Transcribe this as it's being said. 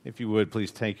If you would,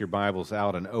 please take your Bibles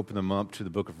out and open them up to the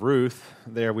book of Ruth.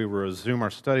 There we will resume our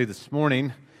study this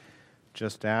morning,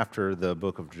 just after the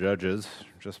book of Judges,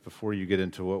 just before you get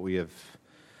into what we have,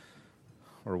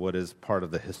 or what is part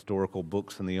of the historical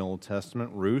books in the Old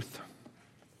Testament, Ruth.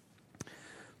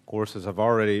 Of course, as I've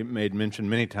already made mention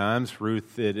many times,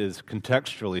 Ruth, it is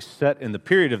contextually set in the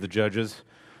period of the Judges.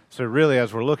 So really,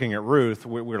 as we're looking at Ruth,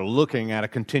 we're looking at a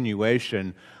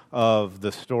continuation of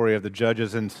the story of the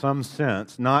Judges in some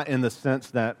sense, not in the sense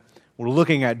that we're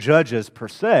looking at Judges per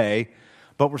se,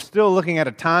 but we're still looking at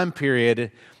a time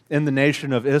period in the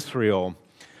nation of Israel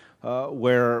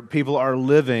where people are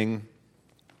living.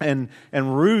 And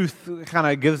Ruth kind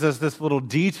of gives us this little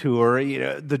detour. You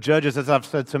know, the Judges, as I've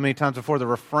said so many times before, the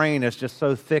refrain is just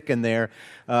so thick in there.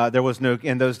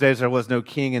 In those days there was no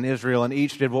king in Israel, and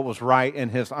each did what was right in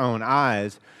his own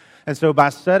eyes. And so by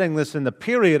setting this in the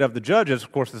period of the Judges,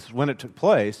 of course, this is when it took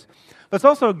place, but it's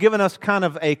also given us kind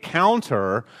of a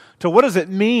counter to what does it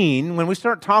mean when we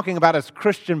start talking about as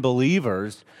Christian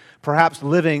believers, perhaps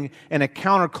living in a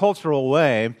countercultural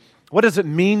way. What does it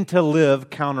mean to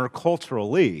live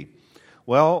counterculturally?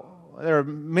 Well, there are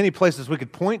many places we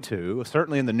could point to.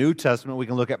 Certainly in the New Testament, we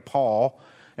can look at Paul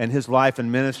and his life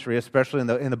and ministry, especially in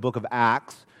the book of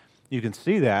Acts. You can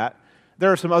see that.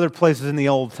 There are some other places in the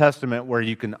Old Testament where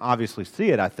you can obviously see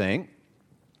it, I think.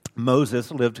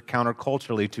 Moses lived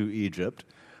counterculturally to Egypt.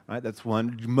 Right? That's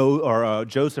one.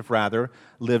 Joseph,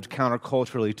 lived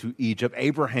counterculturally to Egypt.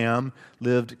 Abraham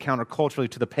lived counterculturally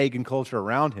to the pagan culture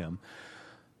around him.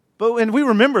 And we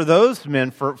remember those men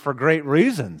for great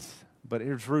reasons. But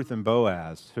here's Ruth and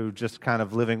Boaz, who just kind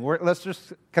of living, let's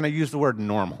just kind of use the word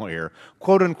normal here,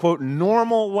 quote unquote,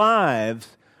 normal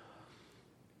lives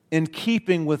in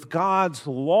keeping with God's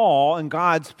law and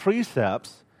God's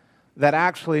precepts that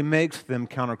actually makes them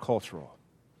countercultural.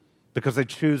 Because they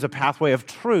choose a pathway of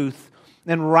truth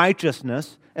and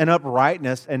righteousness and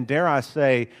uprightness and, dare I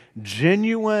say,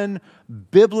 genuine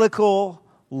biblical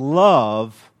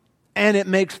love, and it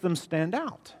makes them stand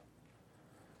out.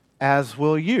 As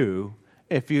will you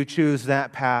if you choose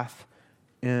that path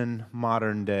in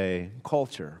modern day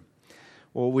culture.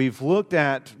 Well, we've looked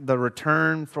at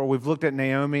we've looked at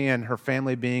Naomi and her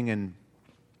family being in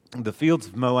the fields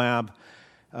of Moab,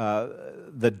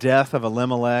 the death of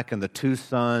Elimelech and the two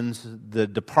sons, the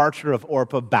departure of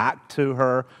Orpah back to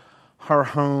her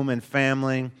home and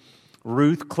family,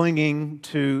 Ruth clinging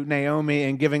to Naomi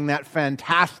and giving that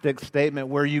fantastic statement,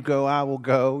 where you go, I will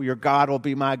go, your God will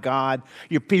be my God,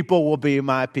 your people will be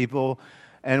my people,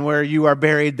 and where you are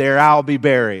buried, there I'll be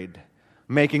buried.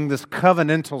 Making this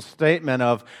covenantal statement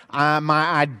of my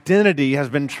identity has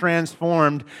been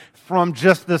transformed from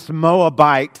just this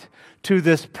Moabite to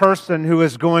this person who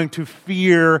is going to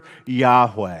fear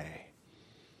Yahweh.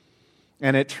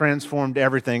 And it transformed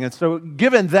everything. And so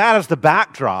given that as the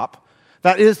backdrop,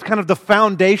 that is kind of the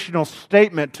foundational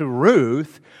statement to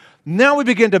Ruth. Now we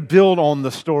begin to build on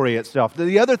the story itself.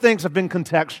 The other things have been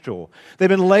contextual. They've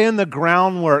been laying the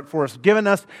groundwork for us, giving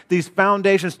us these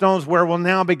foundation stones where we'll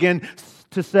now begin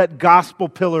to set gospel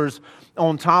pillars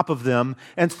on top of them.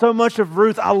 And so much of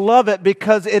Ruth, I love it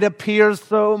because it appears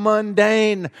so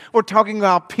mundane. We're talking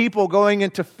about people going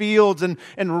into fields and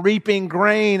reaping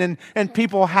grain and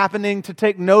people happening to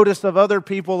take notice of other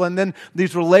people, and then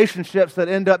these relationships that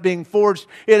end up being forged.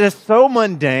 It is so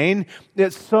mundane,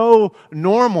 it's so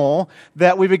normal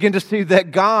that we begin to see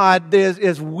that God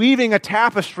is weaving a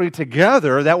tapestry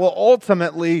together that will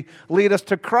ultimately lead us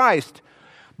to Christ.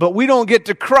 But we don't get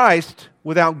to Christ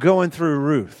without going through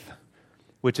Ruth,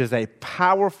 which is a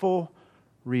powerful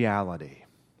reality.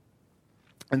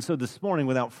 And so this morning,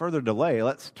 without further delay,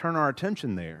 let's turn our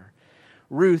attention there.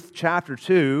 Ruth chapter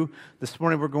 2. This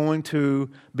morning we're going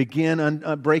to begin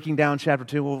breaking down chapter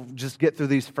 2. We'll just get through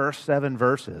these first 7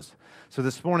 verses. So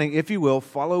this morning, if you will,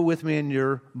 follow with me in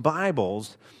your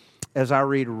Bibles as I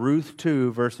read Ruth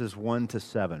 2, verses 1 to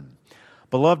 7.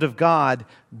 Beloved of God,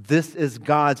 this is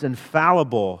God's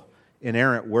infallible,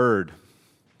 inerrant word.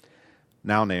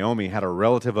 Now Naomi had a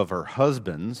relative of her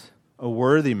husband's, a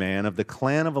worthy man of the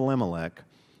clan of Elimelech,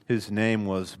 whose name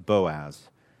was Boaz.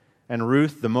 And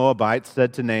Ruth the Moabite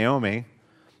said to Naomi,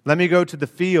 let me go to the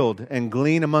field and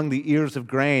glean among the ears of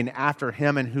grain after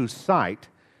him in whose sight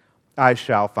I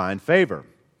shall find favor.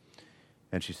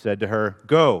 And she said to her,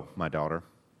 go, my daughter.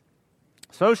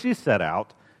 So she set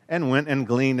out and went and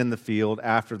gleaned in the field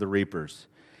after the reapers.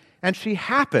 And she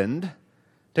happened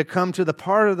to come to the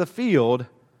part of the field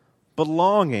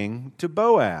belonging to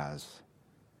Boaz,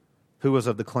 who was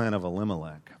of the clan of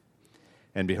Elimelech.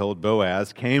 And behold,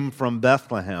 Boaz came from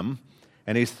Bethlehem,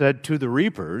 and he said to the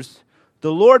reapers,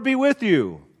 the Lord be with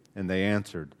you. And they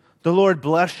answered, the Lord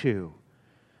bless you.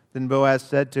 Then Boaz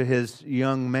said to his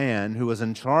young man who was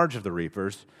in charge of the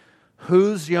reapers,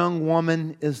 "Whose young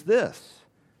woman is this?"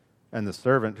 And the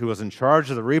servant who was in charge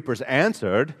of the reapers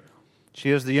answered,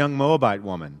 "She is the young Moabite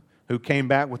woman who came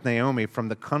back with Naomi from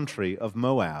the country of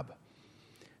Moab.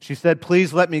 She said,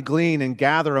 'Please let me glean and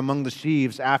gather among the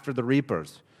sheaves after the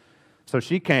reapers.' So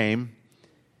she came,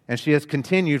 and she has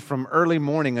continued from early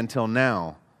morning until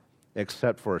now,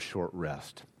 except for a short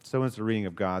rest." So is the reading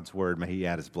of God's word. May He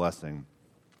add His blessing.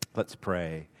 Let's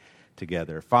pray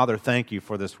together. Father, thank You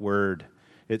for this word,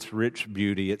 its rich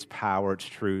beauty, its power, its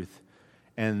truth,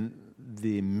 and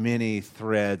the many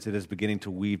threads it is beginning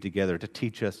to weave together to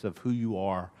teach us of who You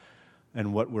are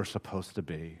and what we're supposed to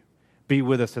be. Be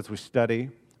with us as we study,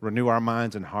 renew our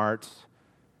minds and hearts,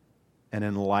 and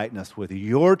enlighten us with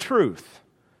Your truth,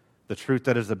 the truth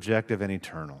that is objective and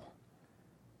eternal.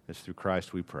 It's through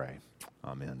Christ we pray.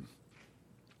 Amen.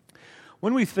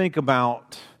 When we think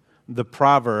about the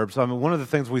Proverbs, one of the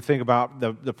things we think about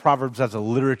the Proverbs as a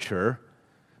literature,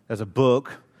 as a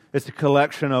book, it's a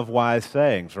collection of wise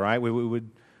sayings, right? We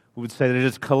would say that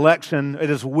it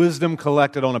is wisdom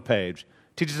collected on a page.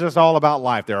 It teaches us all about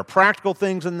life. There are practical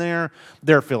things in there.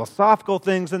 There are philosophical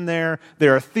things in there.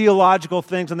 There are theological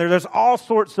things in there. There's all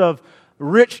sorts of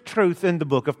rich truth in the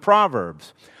book of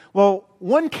Proverbs. Well,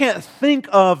 one can't think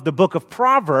of the book of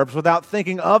Proverbs without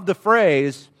thinking of the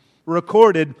phrase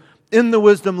recorded in the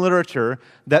wisdom literature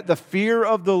that the fear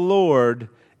of the Lord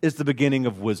is the beginning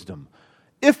of wisdom.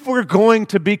 If we're going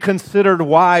to be considered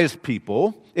wise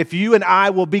people, if you and I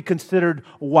will be considered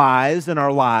wise in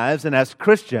our lives and as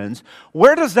Christians,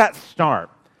 where does that start?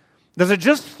 Does it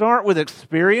just start with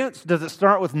experience? Does it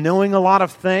start with knowing a lot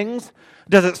of things?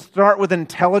 Does it start with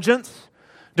intelligence?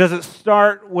 Does it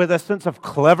start with a sense of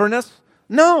cleverness?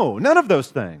 No, none of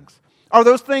those things. Are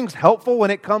those things helpful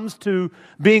when it comes to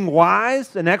being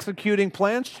wise and executing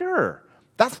plans? Sure.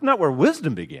 That's not where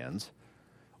wisdom begins.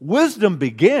 Wisdom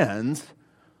begins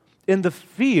in the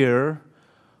fear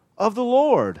of the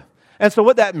Lord. And so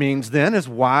what that means then is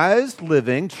wise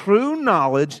living, true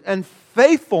knowledge, and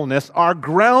faithfulness are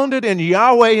grounded in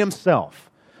Yahweh Himself.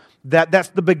 That's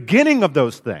the beginning of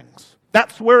those things.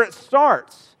 That's where it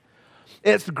starts.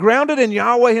 It's grounded in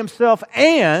Yahweh Himself,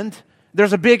 and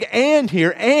there's a big and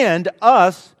here, and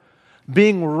us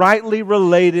being rightly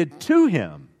related to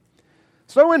Him.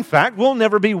 So in fact, we'll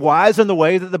never be wise in the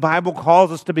way that the Bible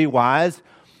calls us to be wise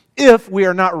if we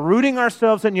are not rooting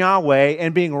ourselves in Yahweh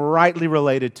and being rightly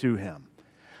related to Him.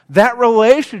 That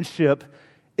relationship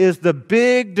is the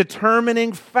big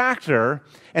determining factor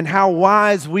in how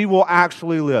wise we will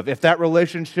actually live. If that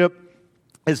relationship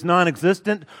is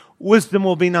non-existent, wisdom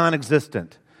will be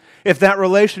non-existent. If that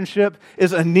relationship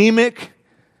is anemic,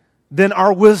 then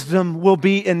our wisdom will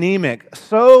be anemic.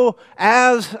 So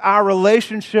as our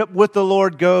relationship with the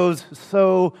Lord goes,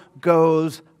 so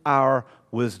goes our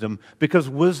wisdom. Because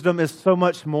wisdom is so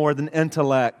much more than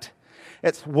intellect.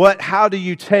 It's how do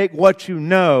you take what you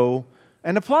know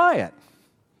and apply it?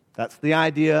 That's the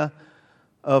idea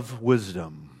of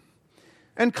wisdom.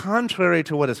 And contrary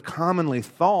to what is commonly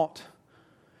thought,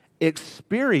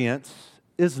 experience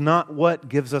is not what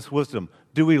gives us wisdom.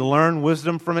 Do we learn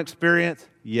wisdom from experience?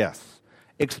 Yes.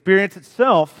 Experience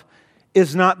itself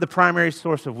is not the primary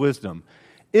source of wisdom.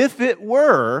 If that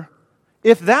were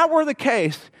the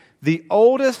case, the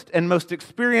oldest and most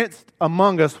experienced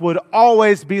among us would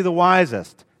always be the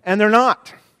wisest. And they're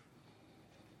not.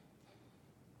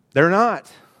 They're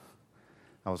not.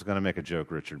 I was going to make a joke,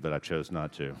 Richard, but I chose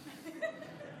not to.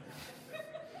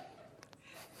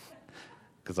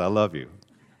 Because I love you.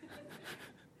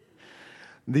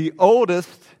 The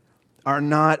oldest are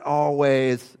not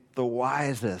always the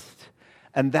wisest.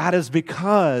 And that is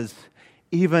because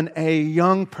even a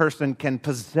young person can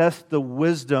possess the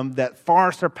wisdom that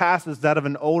far surpasses that of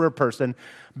an older person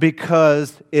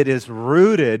because it is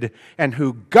rooted in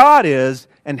who God is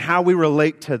and how we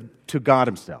relate to God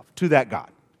Himself, to that God.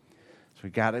 So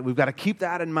we've got to keep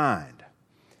that in mind.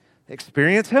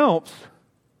 Experience helps.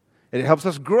 It helps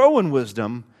us grow in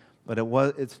wisdom, but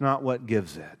it's not what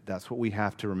gives it. That's what we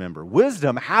have to remember.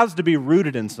 Wisdom has to be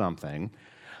rooted in something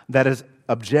that is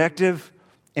objective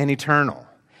and eternal.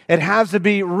 It has to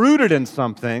be rooted in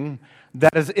something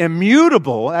that is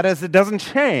immutable, that is, it doesn't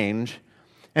change,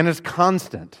 and is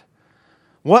constant.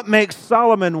 What made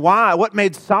Solomon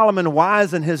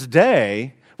wise in his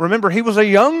day? Remember, he was a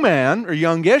young man, or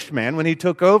youngish man, when he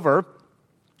took over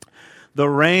the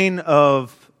reign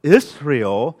of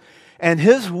Israel, and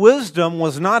his wisdom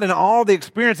was not in all the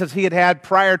experiences he had had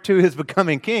prior to his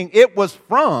becoming king. It was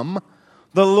from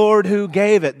the Lord who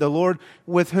gave it, the Lord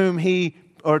to whom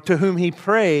he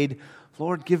prayed,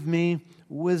 Lord, give me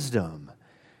wisdom.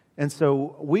 And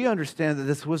so we understand that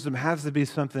this wisdom has to be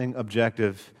something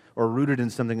objective or rooted in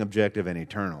something objective and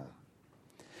eternal.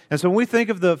 And so when we think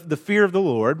of the fear of the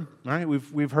Lord, right,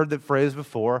 we've heard that phrase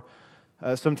before.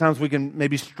 Sometimes we can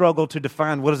maybe struggle to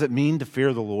define what does it mean to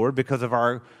fear the Lord because of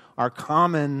our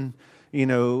common,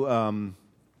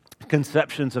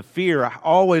 conceptions of fear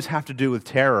always have to do with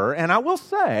terror. And I will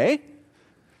say,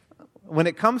 when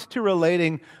it comes to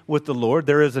relating with the Lord,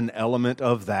 there is an element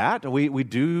of that. We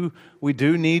do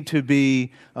need to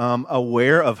be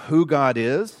aware of who God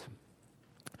is.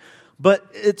 But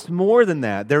it's more than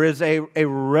that. There is a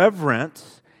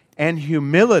reverence and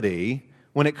humility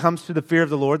when it comes to the fear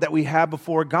of the Lord that we have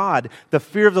before God. The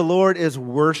fear of the Lord is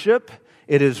worship.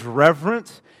 It is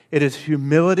reverence. It is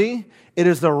humility. It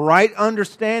is the right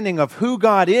understanding of who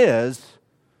God is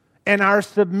and our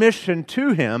submission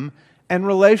to Him and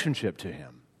relationship to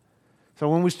Him. So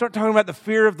when we start talking about the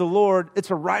fear of the Lord, it's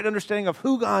a right understanding of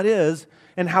who God is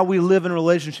and how we live in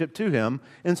relationship to Him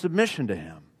in submission to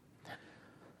Him.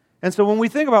 And so when we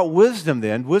think about wisdom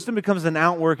then, wisdom becomes an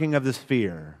outworking of this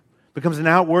fear, becomes an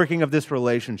outworking of this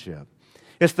relationship.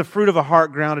 It's the fruit of a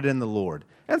heart grounded in the Lord.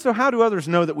 And so how do others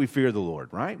know that we fear the Lord,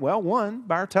 right? Well, one,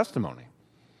 by our testimony.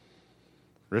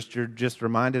 Richard just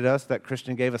reminded us that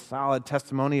Christian gave a solid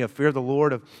testimony of fear of the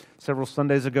Lord of several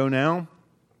Sundays ago now.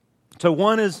 So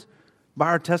one is by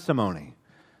our testimony.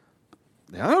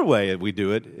 The other way we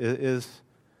do it is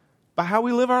by how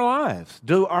we live our lives.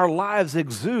 Do our lives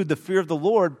exude the fear of the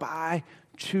Lord by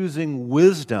choosing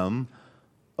wisdom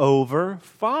over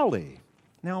folly?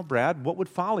 Now, Brad, what would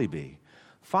folly be?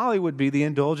 Folly would be the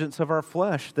indulgence of our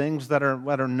flesh, things that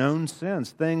are known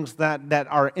sins, things that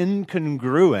are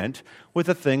incongruent with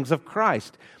the things of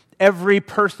Christ. Every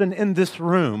person in this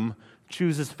room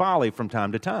chooses folly from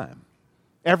time to time.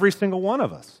 Every single one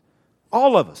of us.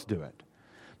 All of us do it.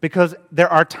 Because there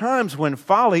are times when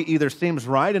folly either seems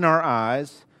right in our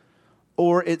eyes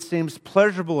or it seems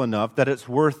pleasurable enough that it's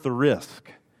worth the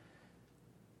risk.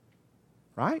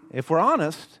 Right? If we're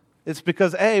honest, it's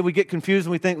because, A, we get confused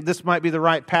and we think this might be the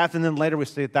right path, and then later we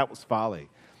say that was folly.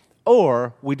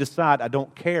 Or we decide, I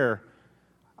don't care,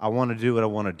 I want to do what I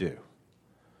want to do.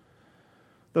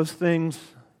 Those things,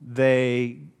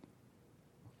 they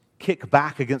kick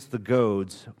back against the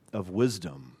goads of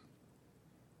wisdom.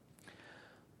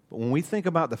 But when we think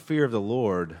about the fear of the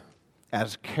Lord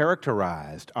as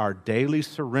characterized our daily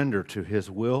surrender to His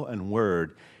will and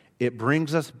word, it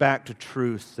brings us back to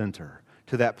true center,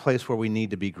 to that place where we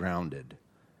need to be grounded.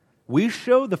 We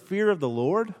show the fear of the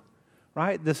Lord,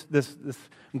 right? This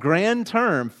grand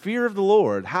term, fear of the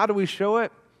Lord. How do we show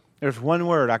it? There's one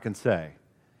word I can say,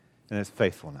 and it's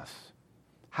faithfulness.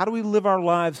 How do we live our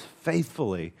lives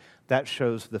faithfully? That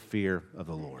shows the fear of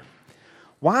the Lord.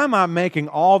 Why am I making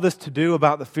all this to do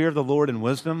about the fear of the Lord and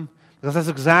wisdom? Because that's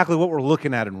exactly what we're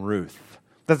looking at in Ruth.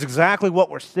 That's exactly what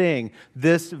we're seeing.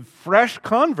 This fresh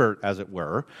convert, as it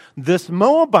were, this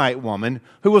Moabite woman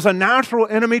who was a natural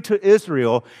enemy to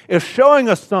Israel, is showing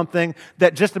us something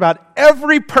that just about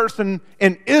every person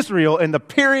in Israel in the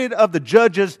period of the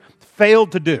Judges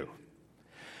failed to do.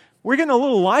 We're getting a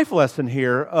little life lesson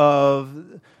here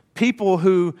of people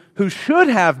who should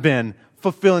have been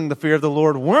fulfilling the fear of the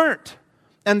Lord weren't.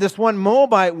 And this one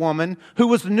Moabite woman who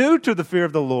was new to the fear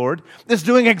of the Lord is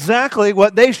doing exactly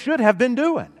what they should have been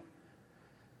doing.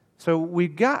 So we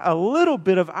got a little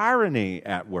bit of irony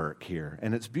at work here,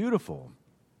 and it's beautiful.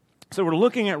 So we're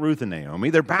looking at Ruth and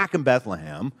Naomi. They're back in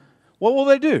Bethlehem. What will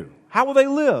they do? How will they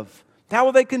live? How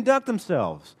will they conduct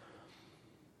themselves?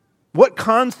 What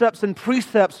concepts and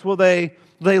precepts will they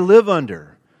live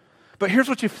under? But here's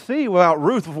what you see about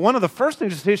Ruth. One of the first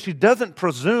things you see is she doesn't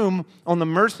presume on the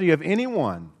mercy of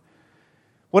anyone.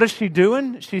 What is she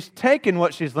doing? She's taken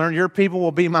what she's learned. Your people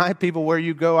will be my people. Where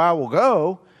you go, I will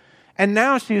go. And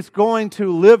now she's going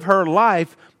to live her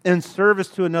life in service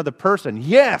to another person.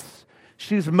 Yes,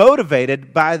 she's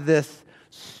motivated by this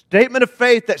statement of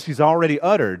faith that she's already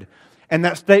uttered. And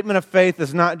that statement of faith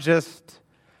is not just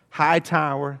high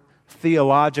tower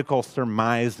theological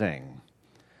surmising.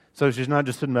 So she's not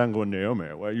just sitting back and going,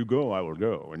 Naomi, where you go, I will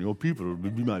go, and your people will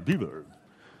be my people.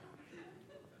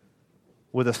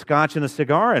 With a scotch and a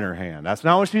cigar in her hand. That's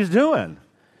not what she's doing.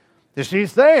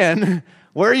 She's saying,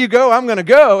 where you go, I'm going to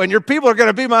go, and your people are going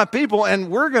to be my people, and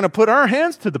we're going to put our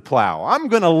hands to the plow. I'm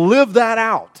going to live that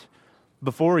out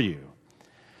before you.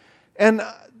 And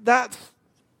that's,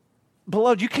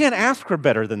 beloved, you can't ask for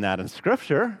better than that in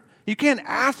Scripture. You can't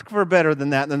ask for better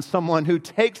than that than someone who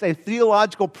takes a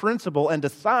theological principle and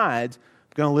decides,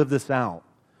 I'm going to live this out.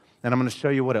 And I'm going to show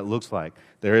you what it looks like.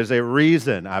 There is a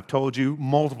reason, I've told you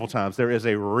multiple times, there is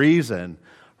a reason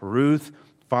Ruth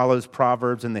follows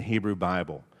Proverbs in the Hebrew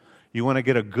Bible. you want to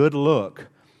get a good look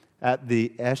at the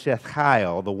Eshet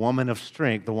Chayil, the woman of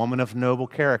strength, the woman of noble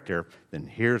character, then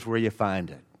here's where you find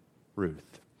it,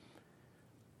 Ruth.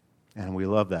 And we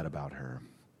love that about her.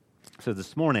 So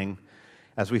this morning,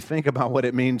 as we think about what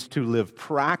it means to live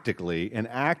practically and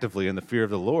actively in the fear of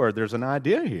the Lord, there's an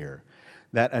idea here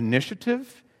that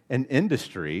initiative and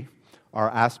industry are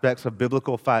aspects of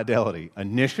biblical fidelity.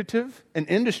 Initiative and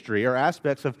industry are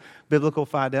aspects of biblical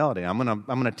fidelity. I'm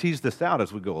going to tease this out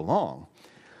as we go along.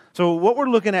 So what we're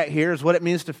looking at here is what it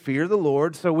means to fear the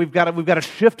Lord. So we've got a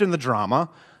shift in the drama.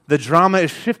 The drama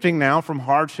is shifting now from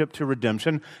hardship to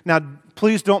redemption. Now,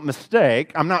 please don't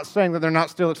mistake. I'm not saying that they're not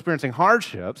still experiencing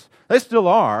hardships. They still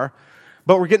are.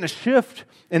 But we're getting a shift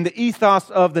in the ethos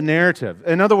of the narrative.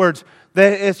 In other words,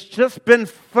 it's just been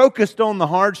focused on the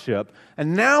hardship,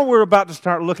 and now we're about to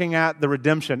start looking at the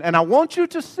redemption. And I want you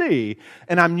to see,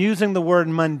 and I'm using the word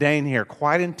mundane here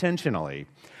quite intentionally,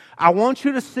 I want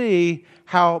you to see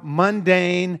how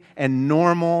mundane and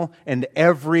normal and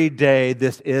everyday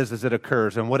this is as it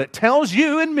occurs. And what it tells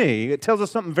you and me, it tells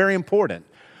us something very important,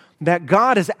 that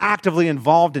God is actively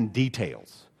involved in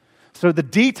details. So the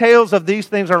details of these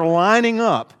things are lining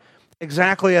up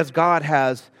exactly as God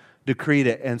has decreed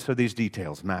it, and so these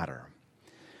details matter.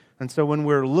 And so when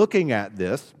we're looking at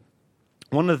this,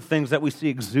 one of the things that we see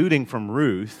exuding from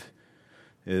Ruth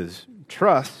is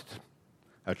trust.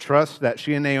 A trust that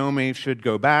she and Naomi should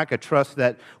go back, a trust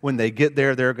that when they get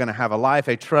there, they're going to have a life,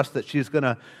 a trust that she's going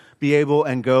to be able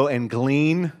and go and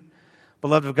glean.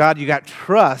 Beloved of God, you got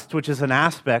trust, which is an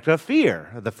aspect of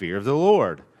fear, the fear of the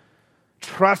Lord.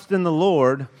 Trust in the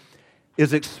Lord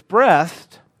is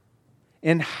expressed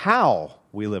in how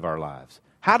we live our lives.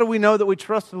 How do we know that we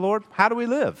trust the Lord? How do we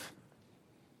live?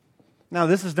 Now,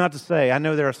 this is not to say, I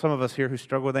know there are some of us here who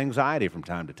struggle with anxiety from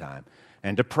time to time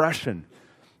and depression.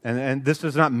 And this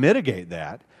does not mitigate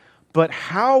that. But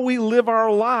how we live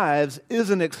our lives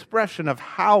is an expression of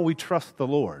how we trust the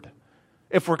Lord.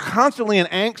 If we're constantly in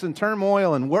angst and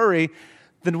turmoil and worry,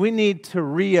 then we need to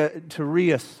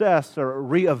reassess or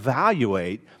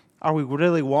reevaluate, are we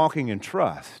really walking in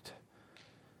trust?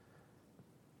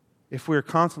 If we're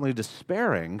constantly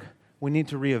despairing, we need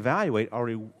to reevaluate,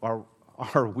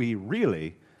 are we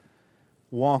really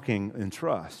walking in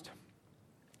trust?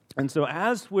 And so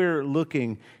as we're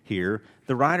looking here,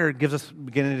 the writer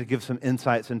beginning to give some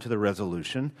insights into the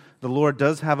resolution. The Lord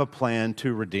does have a plan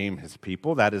to redeem his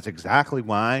people. That is exactly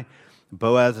why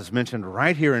Boaz is mentioned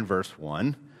right here in verse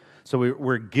 1. So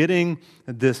we're getting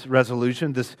this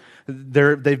resolution.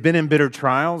 They've been in bitter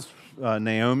trials,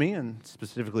 Naomi and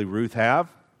specifically Ruth have.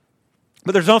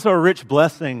 But there's also a rich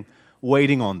blessing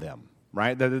waiting on them,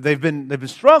 right? They've been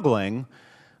struggling,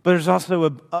 but there's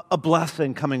also a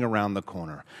blessing coming around the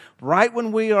corner. Right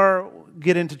when we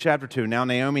get into chapter 2, now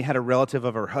Naomi had a relative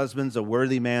of her husband's, a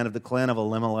worthy man of the clan of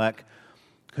Elimelech,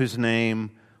 whose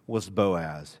name was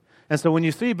Boaz. And so when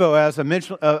you see Boaz,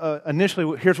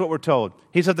 initially, here's what we're told.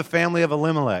 He's of the family of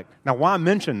Elimelech. Now, why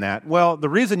mention that? Well, the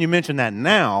reason you mention that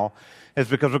now is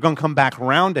because we're going to come back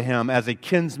around to him as a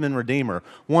kinsman redeemer,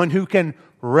 one who can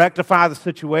rectify the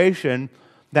situation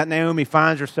that Naomi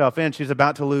finds herself in. She's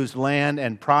about to lose land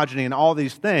and progeny and all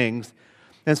these things.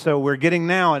 And so we're getting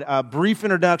now a brief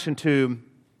introduction to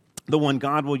the one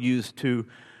God will use to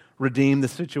redeem the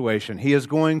situation. He is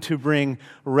going to bring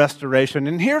restoration.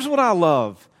 And here's what I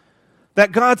love,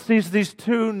 that God sees these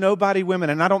two nobody women,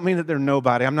 and I don't mean that they're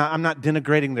nobody. I'm not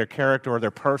denigrating their character or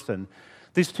their person.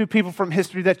 These two people from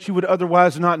history that you would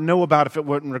otherwise not know about if it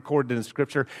wasn't recorded in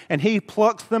Scripture. And he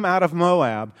plucks them out of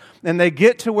Moab, and they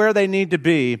get to where they need to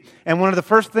be. And one of the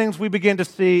first things we begin to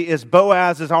see is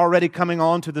Boaz is already coming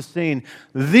onto the scene.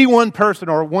 The one person,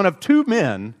 or one of two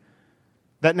men,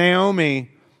 that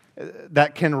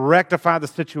can rectify the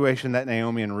situation that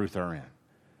Naomi and Ruth are in.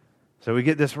 So we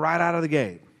get this right out of the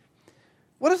gate.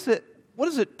 What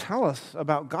does it tell us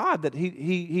about God that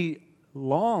he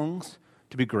longs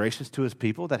to be gracious to his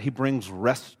people, that he brings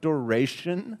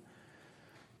restoration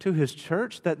to his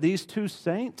church, that these two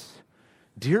saints,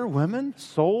 dear women,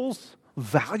 souls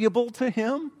valuable to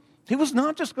him, he was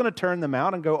not just going to turn them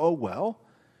out and go, oh, well,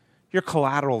 you're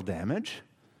collateral damage.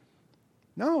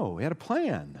 No, he had a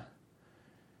plan.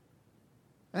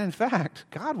 And in fact,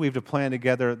 God weaved a plan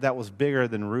together that was bigger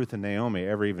than Ruth and Naomi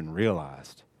ever even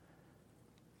realized.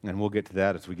 And we'll get to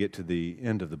that as we get to the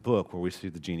end of the book where we see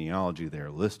the genealogy there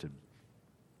listed.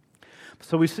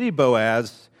 So we see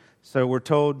Boaz. So we're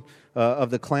told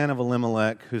of the clan of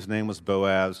Elimelech, whose name was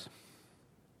Boaz.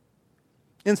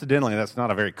 Incidentally, that's not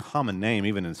a very common name,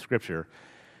 even in Scripture.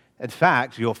 In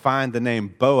fact, you'll find the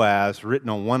name Boaz written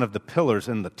on one of the pillars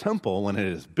in the temple when it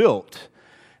is built.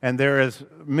 And there is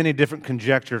many different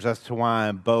conjectures as to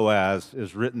why Boaz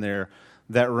is written there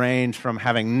that range from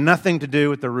having nothing to do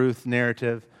with the Ruth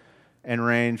narrative and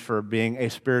range for being a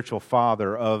spiritual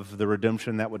father of the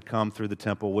redemption that would come through the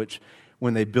temple, which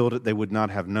when they built it, they would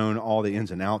not have known all the ins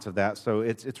and outs of that. So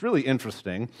it's really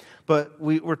interesting. But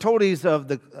we're told he's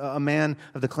a man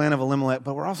of the clan of Elimelech,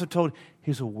 but we're also told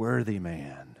he's a worthy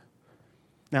man.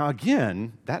 Now,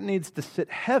 again, that needs to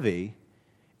sit heavy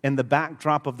in the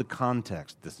backdrop of the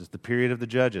context. This is the period of the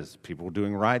Judges. People were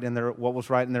doing right in what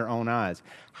was right in their own eyes.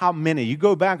 How many? You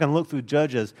go back and look through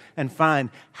Judges and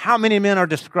find how many men are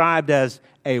described as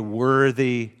a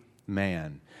worthy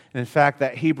man. And in fact,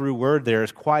 that Hebrew word there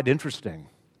is quite interesting.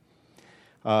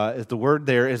 The word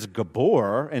there is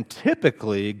Gabor, and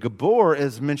typically Gabor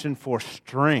is mentioned for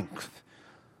strength,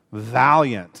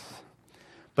 valiant.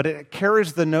 But it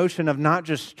carries the notion of not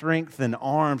just strength in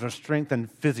arms or strength in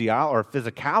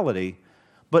physicality,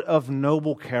 but of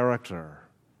noble character.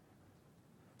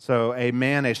 So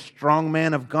a strong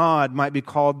man of God might be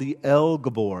called the El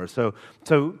Gabor. So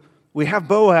we have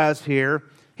Boaz here.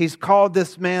 He's called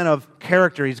this man of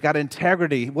character. He's got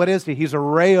integrity. What is he? He's a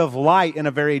ray of light in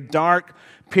a very dark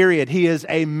period. He is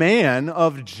a man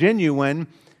of genuine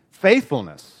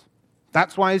faithfulness.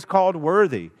 That's why he's called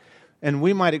worthy. And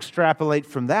we might extrapolate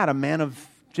from that a man of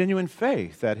genuine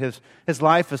faith, that his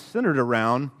life is centered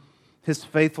around his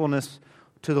faithfulness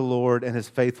to the Lord and his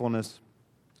faithfulness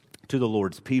to the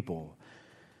Lord's people.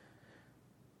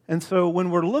 And so when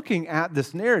we're looking at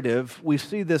this narrative, we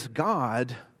see this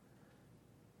God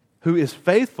who is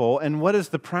faithful, and what is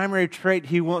the primary trait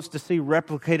he wants to see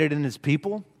replicated in his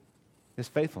people? His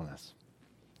faithfulness.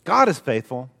 God is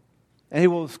faithful, and he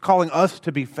was calling us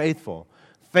to be faithful.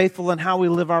 Faithful in how we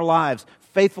live our lives,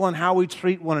 faithful in how we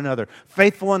treat one another,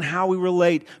 faithful in how we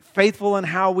relate, faithful in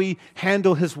how we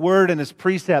handle his word and his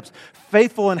precepts,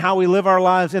 faithful in how we live our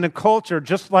lives in a culture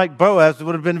just like Boaz. It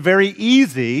would have been very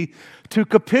easy to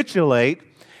capitulate.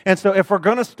 And so if we're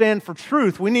going to stand for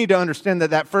truth, we need to understand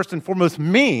that first and foremost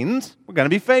means we're going to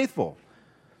be faithful.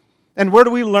 And where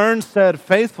do we learn said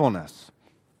faithfulness?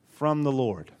 From the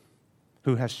Lord,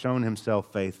 who has shown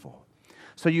himself faithful.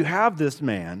 So you have this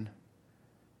man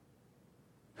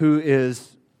who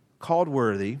is called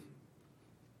worthy.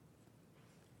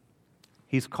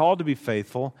 He's called to be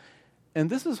faithful.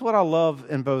 And this is what I love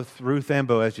in both Ruth and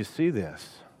Boaz. You see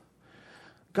this.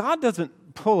 God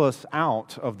doesn't pull us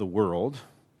out of the world.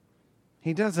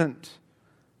 He doesn't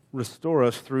restore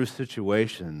us through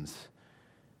situations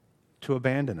to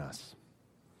abandon us.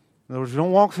 In other words, we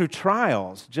don't walk through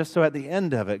trials just so at the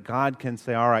end of it, God can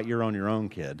say, all right, you're on your own,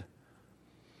 kid.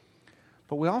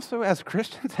 But we also, as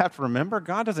Christians, have to remember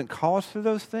God doesn't call us through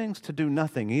those things to do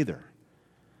nothing either.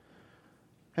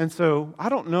 And so I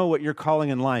don't know what your calling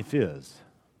in life is,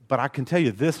 but I can tell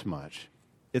you this much.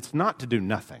 It's not to do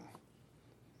nothing.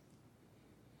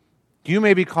 You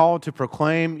may be called to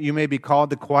proclaim. You may be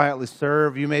called to quietly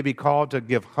serve. You may be called to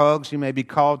give hugs. You may be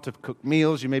called to cook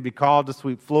meals. You may be called to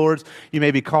sweep floors. You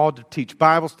may be called to teach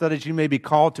Bible studies. You may be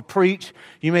called to preach.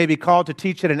 You may be called to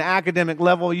teach at an academic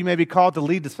level. You may be called to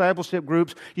lead discipleship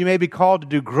groups. You may be called to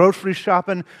do grocery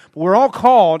shopping. But we're all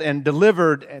called and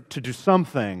delivered to do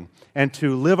something and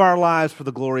to live our lives for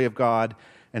the glory of God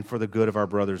and for the good of our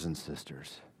brothers and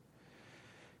sisters.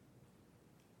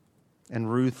 And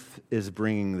Ruth is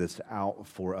bringing this out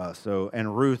for us.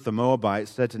 And Ruth, the Moabite,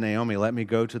 said to Naomi, let me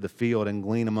go to the field and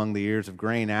glean among the ears of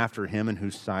grain after him in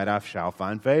whose sight I shall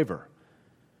find favor.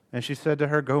 And she said to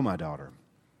her, go, my daughter.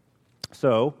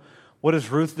 So, what is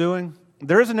Ruth doing?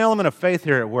 There is an element of faith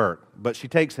here at work, but she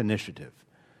takes initiative.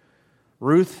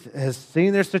 Ruth has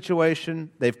seen their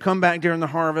situation. They've come back during the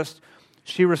harvest.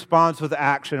 She responds with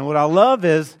action. And what I love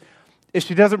is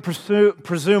she doesn't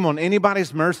presume on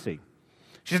anybody's mercy.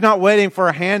 She's not waiting for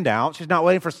a handout. She's not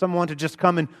waiting for someone to just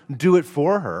come and do it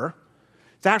for her.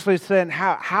 It's actually saying,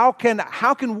 how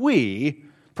can we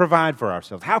provide for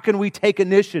ourselves? How can we take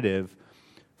initiative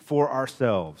for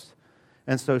ourselves?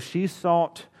 And so she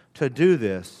sought to do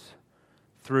this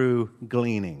through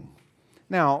gleaning.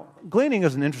 Now, gleaning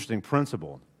is an interesting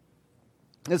principle.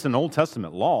 It's an Old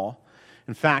Testament law.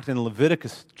 In fact, in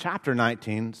Leviticus chapter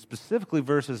 19, specifically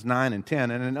verses 9 and 10,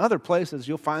 and in other places,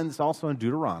 you'll find this also in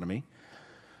Deuteronomy,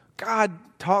 God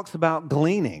talks about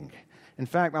gleaning. In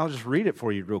fact, I'll just read it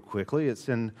for you real quickly. It's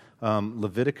in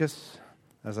Leviticus,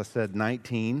 as I said,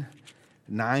 19,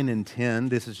 9 and 10.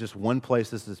 This is just one place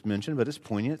this is mentioned, but it's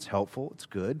poignant, it's helpful, it's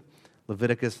good.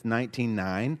 Leviticus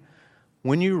 19:9.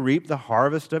 When you reap the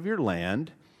harvest of your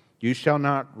land, you shall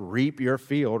not reap your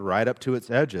field right up to its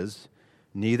edges,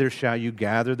 neither shall you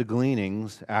gather the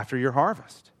gleanings after your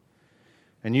harvest.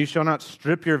 And you shall not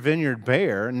strip your vineyard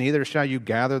bare, neither shall you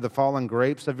gather the fallen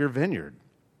grapes of your vineyard.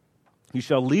 You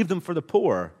shall leave them for the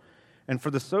poor and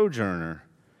for the sojourner.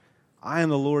 I am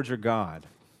the Lord your God.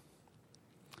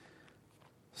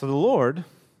 So the Lord,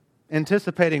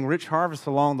 anticipating rich harvests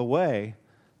along the way,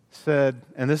 said,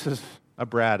 and this is a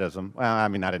Bradism. Well, I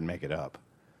mean, I didn't make it up.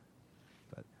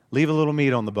 But leave a little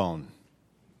meat on the bone.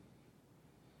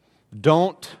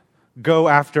 Don't go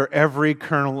after every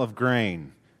kernel of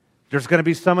grain. There's going to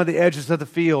be some of the edges of the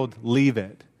field. Leave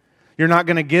it. You're not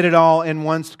going to get it all in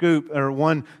one scoop or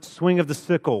one swing of the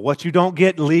sickle. What you don't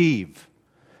get, leave.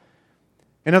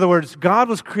 In other words, God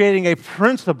was creating a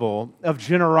principle of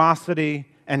generosity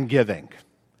and giving.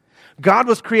 God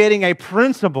was creating a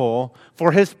principle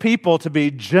for His people to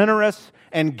be generous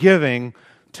and giving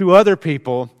to other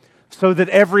people so that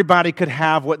everybody could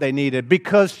have what they needed.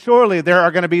 Because surely there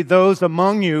are going to be those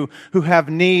among you who have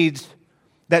needs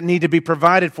that need to be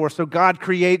provided for. So God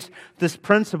creates this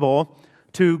principle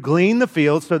to glean the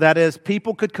fields, so that is,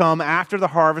 people could come after the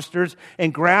harvesters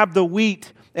and grab the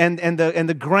wheat and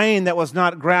the grain that was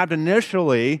not grabbed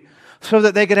initially, so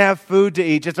that they could have food to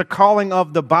eat. It's a calling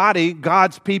of the body,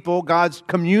 God's people, God's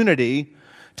community,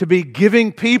 to be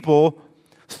giving people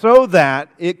so that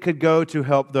it could go to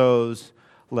help those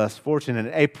less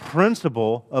fortunate. A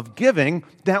principle of giving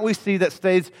that we see that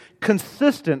stays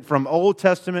consistent from Old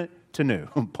Testament to New.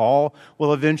 Paul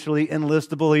will eventually enlist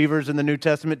the believers in the New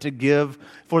Testament to give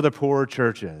for the poorer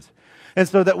churches. And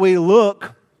so that we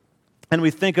look and we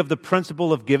think of the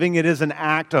principle of giving, it is an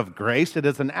act of grace, it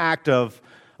is an act of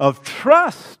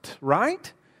trust,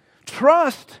 right?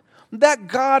 Trust that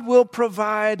God will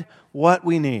provide what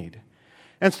we need.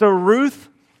 And so Ruth,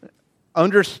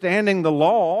 understanding the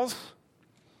laws,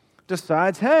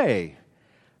 decides, hey,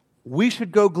 we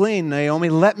should go glean, Naomi.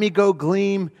 Let me go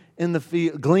glean in the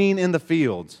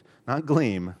fields. Not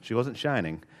gleam. She wasn't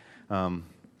shining.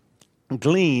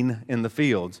 Glean in the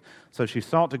fields. So she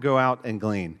sought to go out and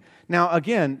glean. Now,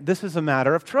 again, this is a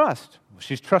matter of trust.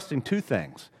 She's trusting two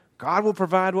things. God will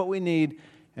provide what we need,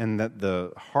 and that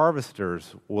the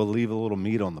harvesters will leave a little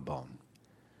meat on the bone.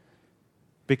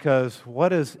 Because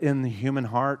what is in the human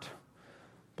heart,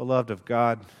 beloved of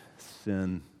God?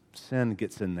 Sin. Sin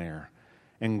gets in there.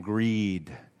 And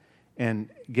greed. And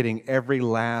getting every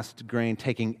last grain,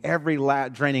 draining every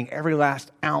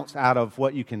last ounce out of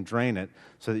what you can drain it,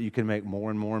 so that you can make more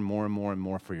and more and more and more and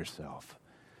more for yourself.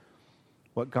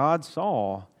 What God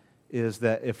saw is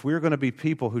that if we're going to be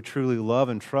people who truly love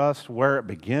and trust, where it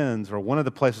begins, or one of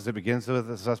the places it begins with,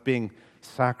 is us being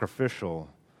sacrificial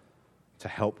to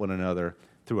help one another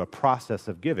through a process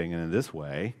of giving, and in this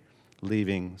way,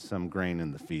 leaving some grain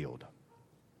in the field.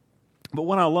 But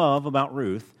what I love about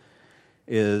Ruth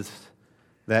is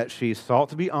that she sought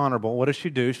to be honorable. What does she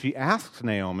do? She asks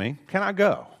Naomi, can I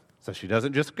go? So she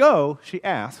doesn't just go, she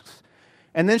asks.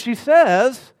 And then she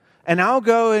says, and I'll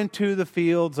go into the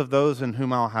fields of those in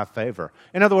whom I'll have favor.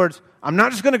 In other words, I'm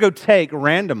not just going to go take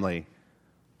randomly.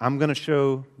 I'm going to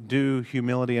show due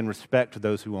humility and respect to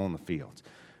those who own the fields.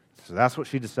 So that's what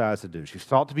she decides to do. She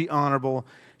sought to be honorable.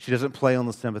 She doesn't play on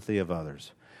the sympathy of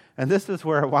others. And this is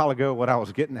where, a while ago, what I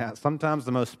was getting at, sometimes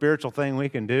the most spiritual thing we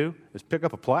can do is pick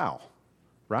up a plow,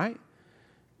 right?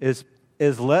 Is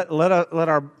let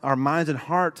our minds and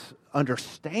hearts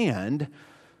understand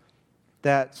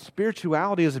that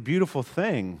spirituality is a beautiful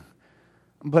thing.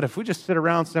 But if we just sit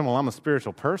around saying, well, I'm a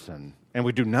spiritual person, and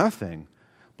we do nothing,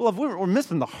 well, we're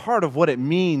missing the heart of what it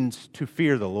means to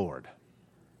fear the Lord.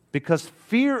 Because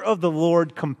fear of the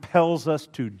Lord compels us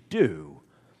to do,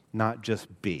 not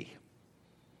just be.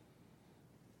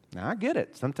 Now, I get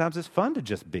it. Sometimes it's fun to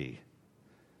just be.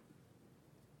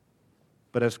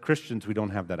 But as Christians, we don't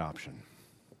have that option,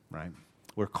 right?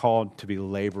 We're called to be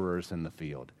laborers in the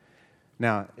field.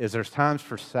 Now, is there times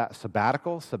for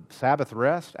sabbatical, Sabbath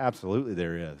rest? Absolutely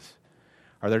there is.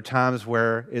 Are there times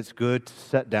where it's good to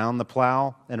set down the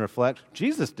plow and reflect?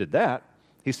 Jesus did that.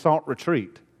 He sought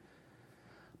retreat.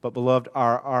 But beloved,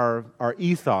 our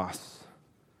ethos,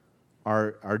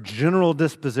 our general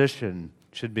disposition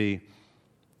should be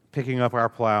picking up our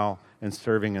plow and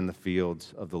serving in the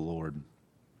fields of the Lord.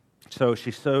 So she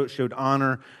showed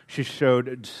honor. She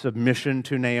showed submission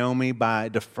to Naomi by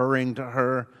deferring to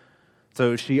her.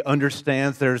 So she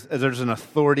understands there's an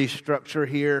authority structure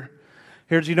here.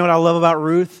 You know what I love about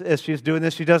Ruth as she's doing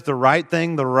this? She does the right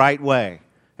thing the right way.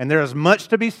 And there is much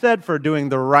to be said for doing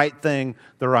the right thing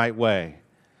the right way.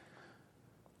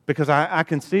 Because I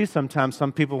can see sometimes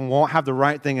some people won't have the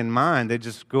right thing in mind. They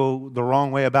just go the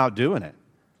wrong way about doing it.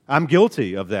 I'm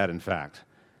guilty of that, in fact.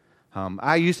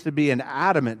 I used to be an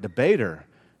adamant debater,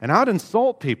 and I'd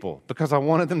insult people because I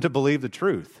wanted them to believe the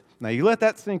truth. Now, you let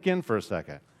that sink in for a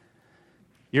second.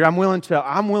 I'm willing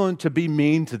to be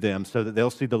mean to them so that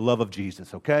they'll see the love of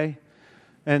Jesus, okay?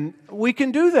 And we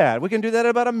can do that. We can do that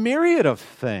about a myriad of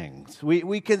things.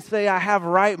 We can say, I have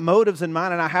right motives in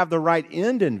mind and I have the right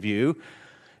end in view.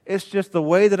 It's just the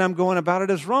way that I'm going about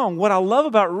it is wrong. What I love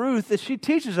about Ruth is she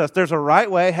teaches us there's a right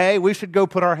way. Hey, we should go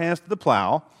put our hands to the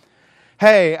plow.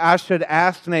 Hey, I should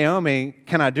ask Naomi,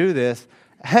 can I do this?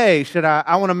 Hey,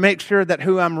 I want to make sure that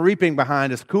who I'm reaping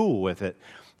behind is cool with it.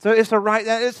 So it's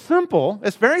simple.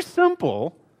 It's very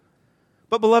simple.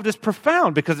 But, beloved, it's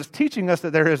profound because it's teaching us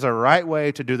that there is a right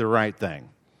way to do the right thing.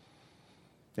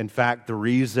 In fact, the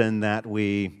reason that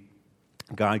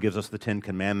God gives us the Ten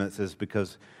Commandments is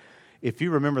because if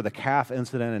you remember the calf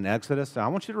incident in Exodus, I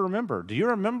want you to remember. Do you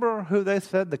remember who they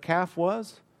said the calf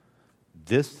was?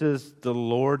 This is the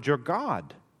Lord your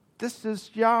God. This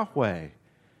is Yahweh.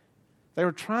 They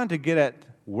were trying to get at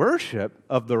worship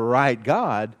of the right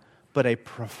God, but a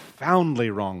profoundly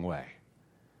wrong way.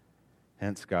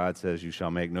 Hence, God says, you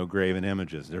shall make no graven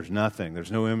images. There's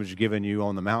no image given you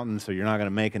on the mountain, so you're not going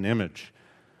to make an image.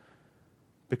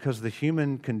 Because the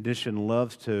human condition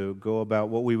loves to go about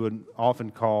what we would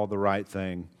often call the right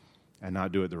thing and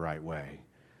not do it the right way.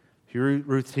 Here,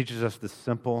 Ruth teaches us this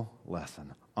simple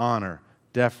lesson. Honor,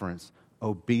 deference,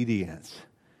 obedience.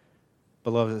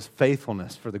 Beloved, it's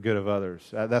faithfulness for the good of others.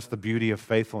 That's the beauty of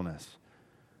faithfulness.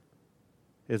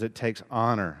 Is it takes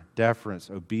honor, deference,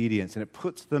 obedience, and it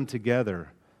puts them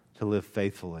together to live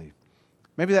faithfully.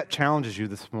 Maybe that challenges you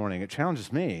this morning. It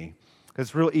challenges me because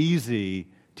it's real easy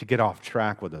to get off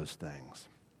track with those things.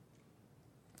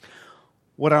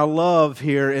 What I love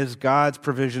here is God's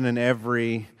provision in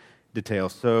every detail.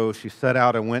 So she set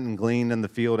out and went and gleaned in the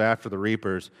field after the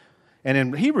reapers. And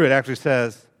in Hebrew it actually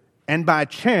says, and by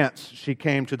chance she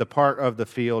came to the part of the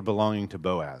field belonging to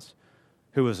Boaz,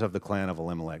 who was of the clan of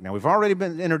Elimelech. Now, we've already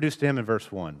been introduced to him in verse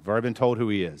 1. We've already been told who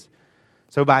he is.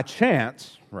 So by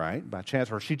chance,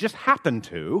 or she just happened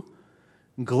to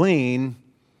glean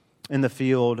in the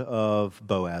field of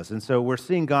Boaz. And so we're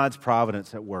seeing God's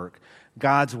providence at work.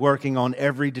 God's working on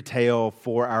every detail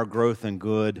for our growth and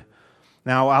good.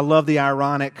 Now, I love the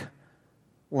ironic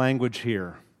language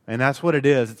here. And that's what it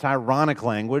is. It's ironic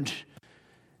language.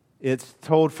 It's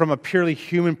told from a purely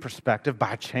human perspective,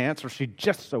 by chance, or she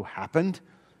just so happened.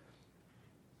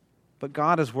 But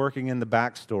God is working in the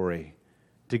backstory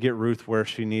to get Ruth where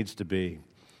she needs to be.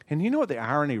 And you know what the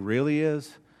irony really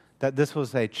is? That this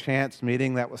was a chance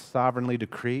meeting that was sovereignly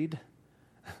decreed.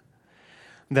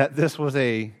 That this was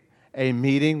a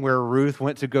meeting where Ruth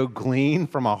went to go glean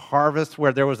from a harvest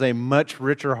where there was a much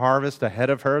richer harvest ahead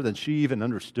of her than she even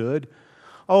understood.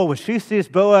 Oh, when she sees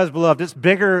Boaz, beloved, it's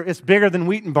bigger than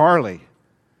wheat and barley.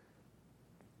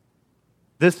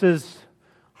 This is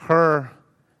her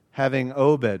having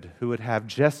Obed, who would have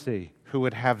Jesse, who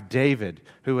would have David,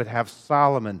 who would have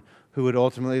Solomon, who would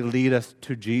ultimately lead us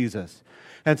to Jesus.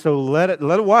 And so let it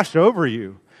wash over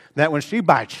you that when she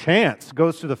by chance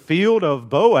goes to the field of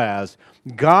Boaz,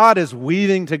 God is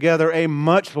weaving together a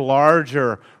much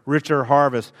larger, richer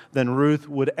harvest than Ruth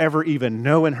would ever even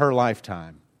know in her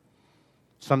lifetime.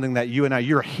 Something that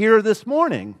you're here this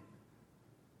morning.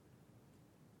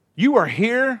 You are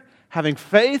here having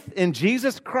faith in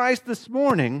Jesus Christ this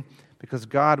morning because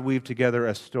God weaved together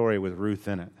a story with Ruth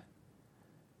in it.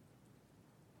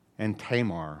 And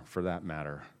Tamar, for that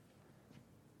matter.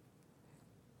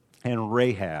 And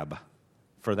Rahab,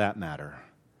 for that matter.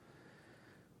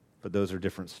 But those are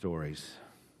different stories.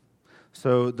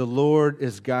 So the Lord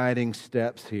is guiding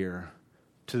steps here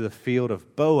to the field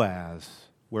of Boaz,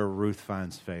 where Ruth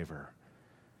finds favor.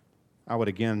 I would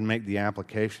again make the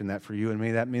application that for you and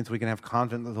me, that means we can have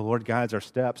confidence that the Lord guides our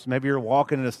steps. Maybe you're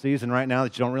walking in a season right now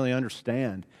that you don't really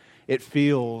understand. It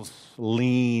feels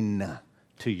lean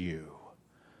to you.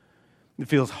 It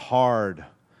feels hard.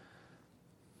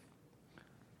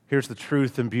 Here's the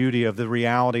truth and beauty of the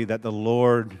reality that the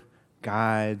Lord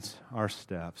guides our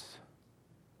steps.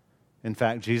 In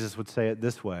fact, Jesus would say it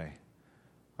this way,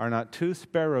 are not 2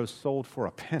 sparrows sold for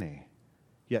a penny?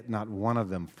 Yet not one of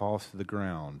them falls to the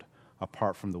ground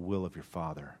apart from the will of your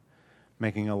Father.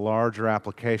 Making a larger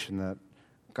application that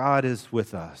God is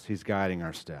with us. He's guiding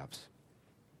our steps.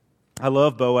 I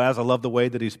love Boaz. I love the way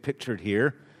that he's pictured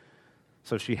here.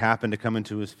 So she happened to come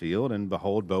into his field, and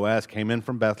behold, Boaz came in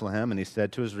from Bethlehem, and he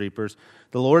said to his reapers,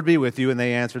 the Lord be with you, and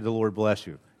they answered, the Lord bless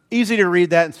you. Easy to read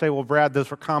that and say, well, Brad,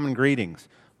 those were common greetings.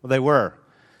 Well, they were.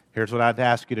 Here's what I'd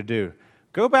ask you to do.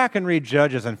 Go back and read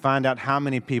Judges and find out how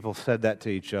many people said that to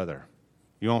each other.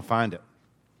 You won't find it.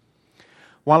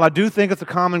 While I do think it's a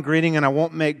common greeting and I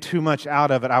won't make too much out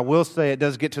of it, I will say it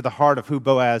does get to the heart of who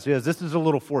Boaz is. This is a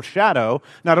little foreshadow.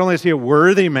 Not only is he a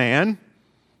worthy man,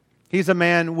 he's a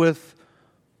man with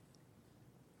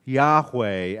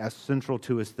Yahweh as central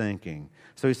to his thinking.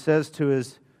 So he says to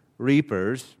his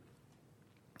reapers,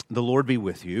 "The Lord be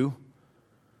with you."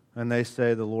 And they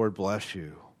say, "The Lord bless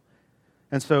you."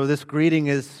 And so this greeting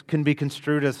can be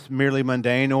construed as merely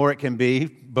mundane, or it can be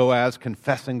Boaz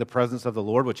confessing the presence of the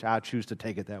Lord, which I choose to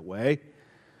take it that way.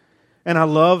 And I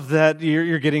love that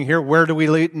you're getting here. Where do we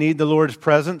need the Lord's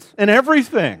presence? In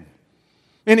everything.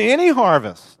 In any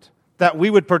harvest that we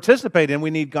would participate in, we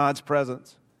need God's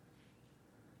presence.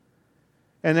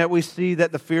 And that we see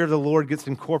that the fear of the Lord gets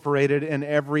incorporated in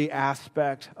every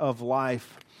aspect of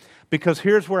life. Because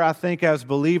here's where I think as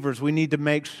believers we need to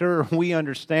make sure we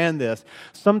understand this.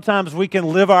 Sometimes we can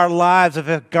live our lives as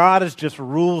if God just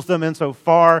rules them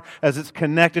insofar as it's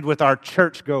connected with our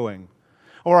church going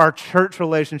or our church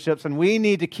relationships. And we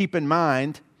need to keep in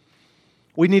mind,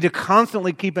 we need to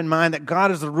constantly keep in mind that God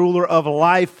is the ruler of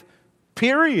life,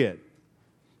 period.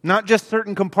 Not just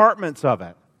certain compartments of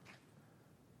it.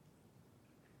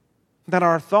 That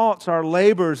our thoughts, our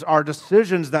labors, our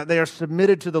decisions, that they are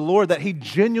submitted to the Lord, that He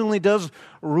genuinely does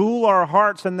rule our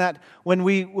hearts, and that when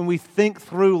we think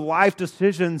through life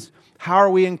decisions, how are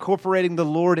we incorporating the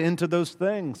Lord into those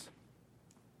things?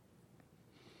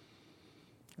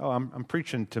 Oh, I'm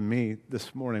preaching to me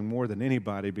this morning more than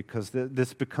anybody because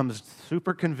this becomes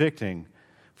super convicting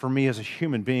for me as a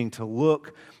human being to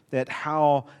look at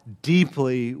how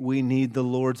deeply we need the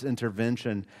Lord's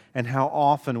intervention and how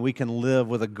often we can live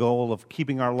with a goal of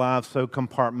keeping our lives so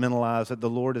compartmentalized that the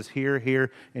Lord is here,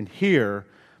 here, and here,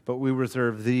 but we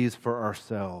reserve these for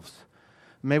ourselves.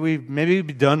 May we be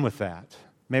done with that.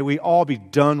 May we all be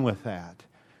done with that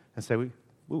and say, we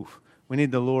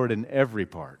need the Lord in every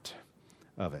part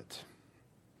of it.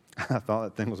 I thought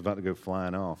that thing was about to go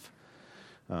flying off.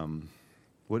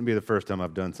 Wouldn't be the first time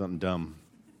I've done something dumb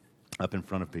up in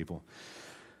front of people.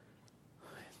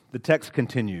 The text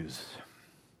continues.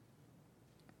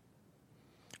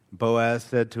 Boaz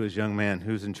said to his young man,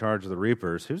 who's in charge of the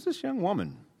reapers, "Who's this young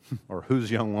woman?" Or whose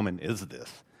young woman is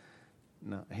this?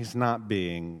 No, he's not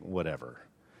being whatever.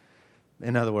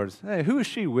 In other words, hey, who is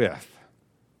she with?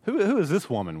 Who is this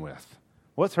woman with?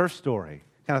 What's her story?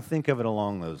 Kind of think of it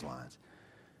along those lines.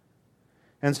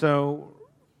 And so,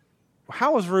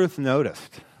 how was Ruth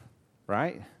noticed?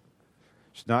 Right?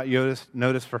 She's not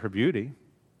noticed for her beauty.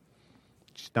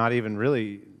 She's not even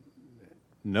really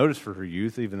noticed for her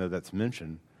youth, even though that's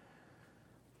mentioned.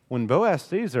 When Boaz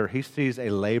sees her, he sees a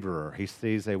laborer. He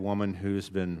sees a woman who's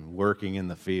been working in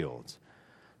the fields.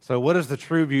 So what is the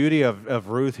true beauty of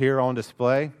Ruth here on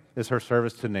display? Is her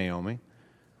service to Naomi.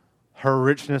 Her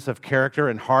richness of character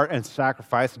and heart and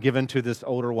sacrifice given to this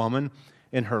older woman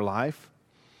in her life.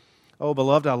 Oh,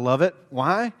 beloved, I love it.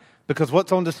 Why? Because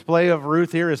what's on display of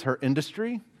Ruth here is her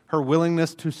industry, her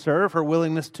willingness to serve, her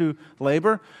willingness to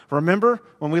labor. Remember,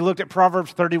 when we looked at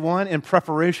Proverbs 31 in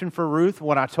preparation for Ruth,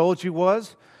 what I told you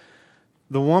was,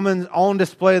 the woman on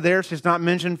display there, she's not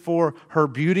mentioned for her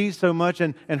beauty so much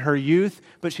and her youth,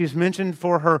 but she's mentioned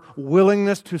for her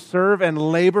willingness to serve and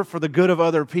labor for the good of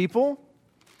other people.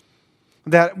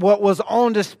 That what was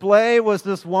on display was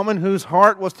this woman whose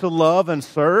heart was to love and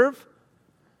serve.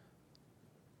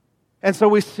 And so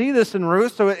we see this in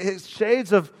Ruth. So it's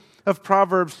shades of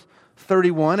Proverbs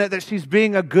 31, that she's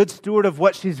being a good steward of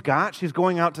what she's got. She's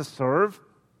going out to serve.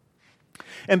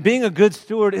 And being a good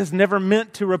steward is never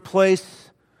meant to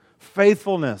replace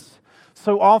faithfulness.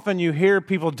 So often you hear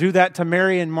people do that to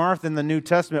Mary and Martha in the New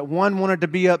Testament. One wanted to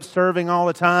be up serving all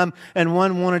the time, and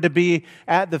one wanted to be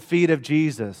at the feet of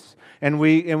Jesus. And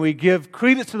we give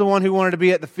credence to the one who wanted to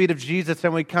be at the feet of Jesus,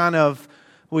 and we kind of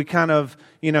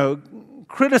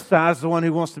criticize the one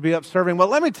who wants to be up serving. Well,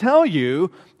 let me tell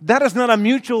you, that is not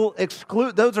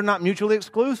a those are not mutually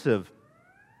exclusive.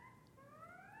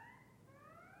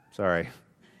 Sorry.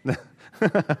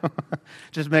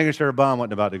 Just making sure a bomb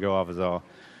wasn't about to go off is all.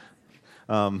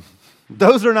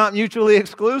 Those are not mutually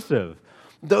exclusive.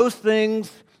 Those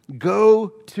things go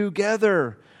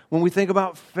together. When we think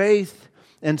about faith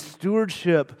and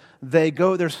stewardship,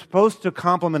 they're supposed to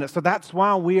complement it. So that's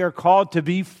why we are called to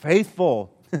be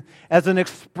faithful as an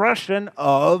expression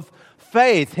of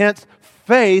faith. Hence,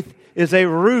 faith is a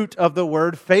root of the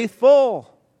word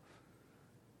faithful.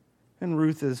 And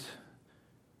Ruth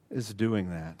is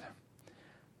doing that.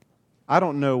 I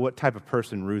don't know what type of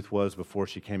person Ruth was before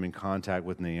she came in contact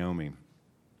with Naomi.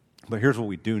 But here's what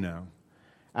we do know.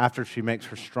 After she makes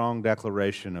her strong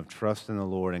declaration of trust in the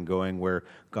Lord and going where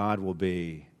God will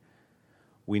be,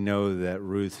 we know that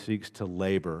Ruth seeks to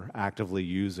labor, actively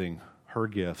using her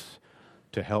gifts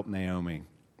to help Naomi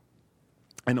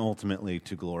and ultimately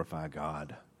to glorify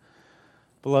God.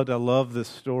 Beloved, I love this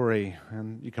story,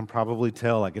 and you can probably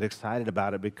tell I get excited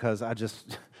about it because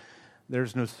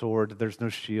there's no sword, there's no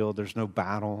shield, there's no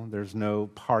battle, there's no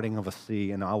parting of a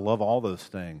sea, and I love all those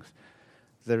things.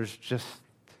 There's just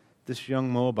this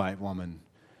young Moabite woman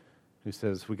who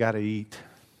says, we got to eat.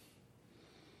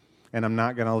 And I'm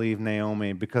not going to leave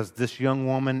Naomi, because this young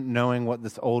woman, knowing what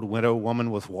this old widow woman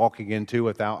was walking into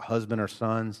without husband or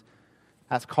sons,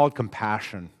 that's called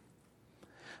compassion.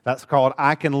 That's called,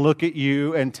 I can look at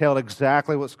you and tell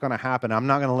exactly what's going to happen. I'm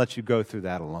not going to let you go through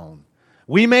that alone.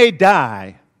 We may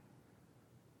die,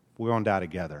 we're going to die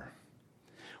together.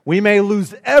 We may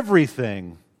lose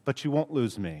everything, but you won't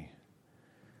lose me.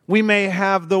 We may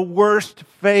have the worst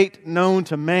fate known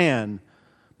to man,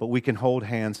 but we can hold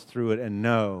hands through it and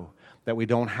know that we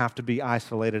don't have to be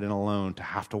isolated and alone to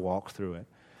have to walk through it.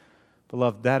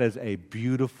 Beloved, that is a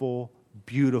beautiful,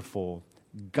 beautiful,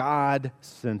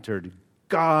 God-centered,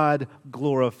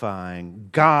 God-glorifying,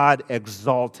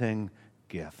 God-exalting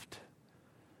gift.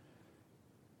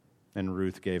 And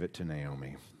Ruth gave it to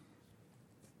Naomi.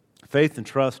 Faith and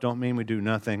trust don't mean we do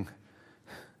nothing.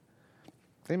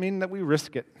 They mean that we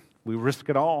risk it. We risk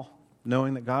it all,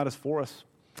 knowing that God is for us.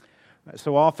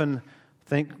 So often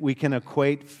think we can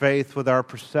equate faith with our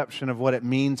perception of what it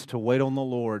means to wait on the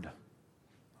Lord.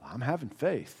 I'm having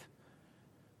faith.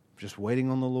 I'm just waiting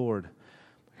on the Lord.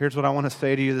 Here's what I want to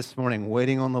say to you this morning.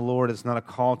 Waiting on the Lord is not a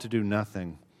call to do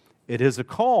nothing. It is a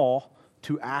call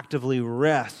to actively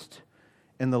rest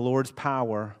in the Lord's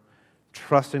power,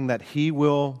 trusting that He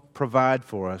will provide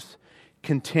for us,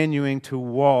 continuing to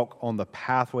walk on the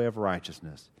pathway of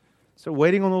righteousness. So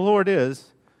waiting on the Lord is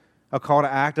a call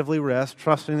to actively rest,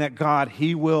 trusting that God,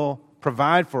 He will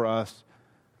provide for us,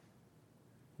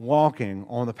 walking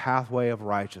on the pathway of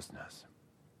righteousness.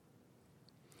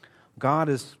 God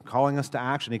is calling us to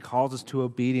action. He calls us to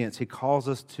obedience. He calls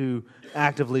us to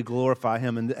actively glorify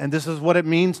Him. And this is what it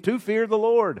means to fear the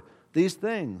Lord, these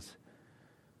things.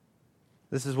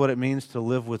 This is what it means to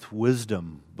live with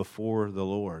wisdom before the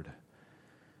Lord.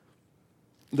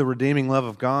 The redeeming love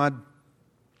of God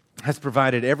has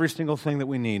provided every single thing that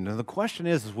we need. Now the question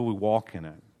is will we walk in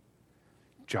it?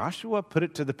 Joshua put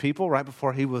it to the people right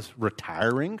before he was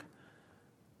retiring.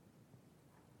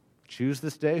 Choose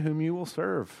this day whom you will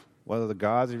serve, whether the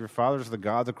gods of your fathers or the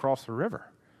gods across the river.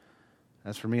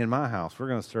 As for me and my house, we're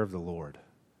going to serve the Lord.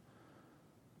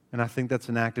 And I think that's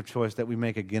an active choice that we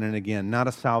make again and again. Not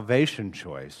a salvation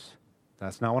choice.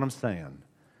 That's not what I'm saying.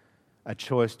 A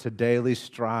choice to daily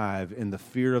strive in the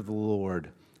fear of the Lord,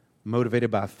 motivated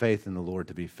by faith in the Lord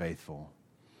to be faithful.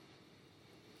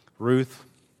 Ruth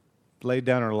laid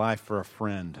down her life for a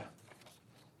friend.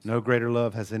 No greater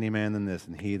love has any man than this,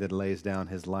 and he that lays down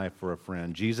his life for a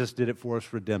friend. Jesus did it for us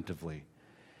redemptively.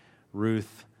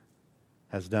 Ruth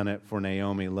has done it for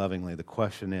Naomi lovingly. The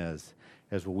question is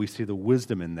will we see the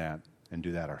wisdom in that and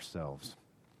do that ourselves?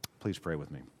 Please pray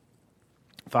with me.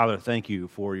 Father, thank you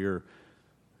for your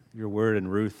word in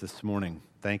Ruth this morning.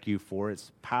 Thank you for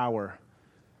its power.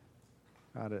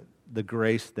 God, the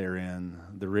grace therein,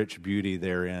 the rich beauty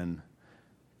therein.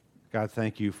 God,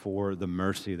 thank you for the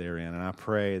mercy therein. And I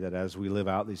pray that as we live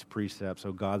out these precepts,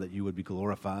 oh God, that you would be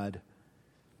glorified.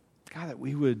 God, that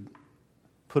we would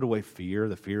put away fear,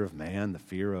 the fear of man, the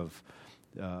fear of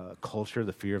culture,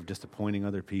 the fear of disappointing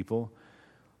other people.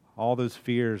 All those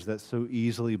fears that so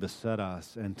easily beset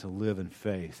us, and to live in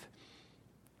faith.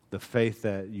 The faith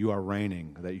that you are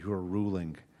reigning, that you are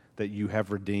ruling, that you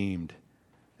have redeemed,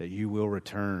 that you will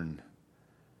return,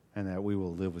 and that we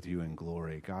will live with you in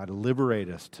glory. God, liberate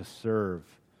us to serve.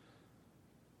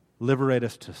 Liberate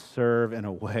us to serve in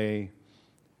a way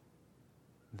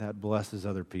that blesses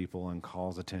other people and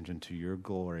calls attention to your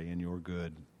glory and your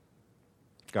good.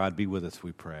 God, be with us,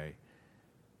 we pray.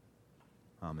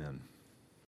 Amen.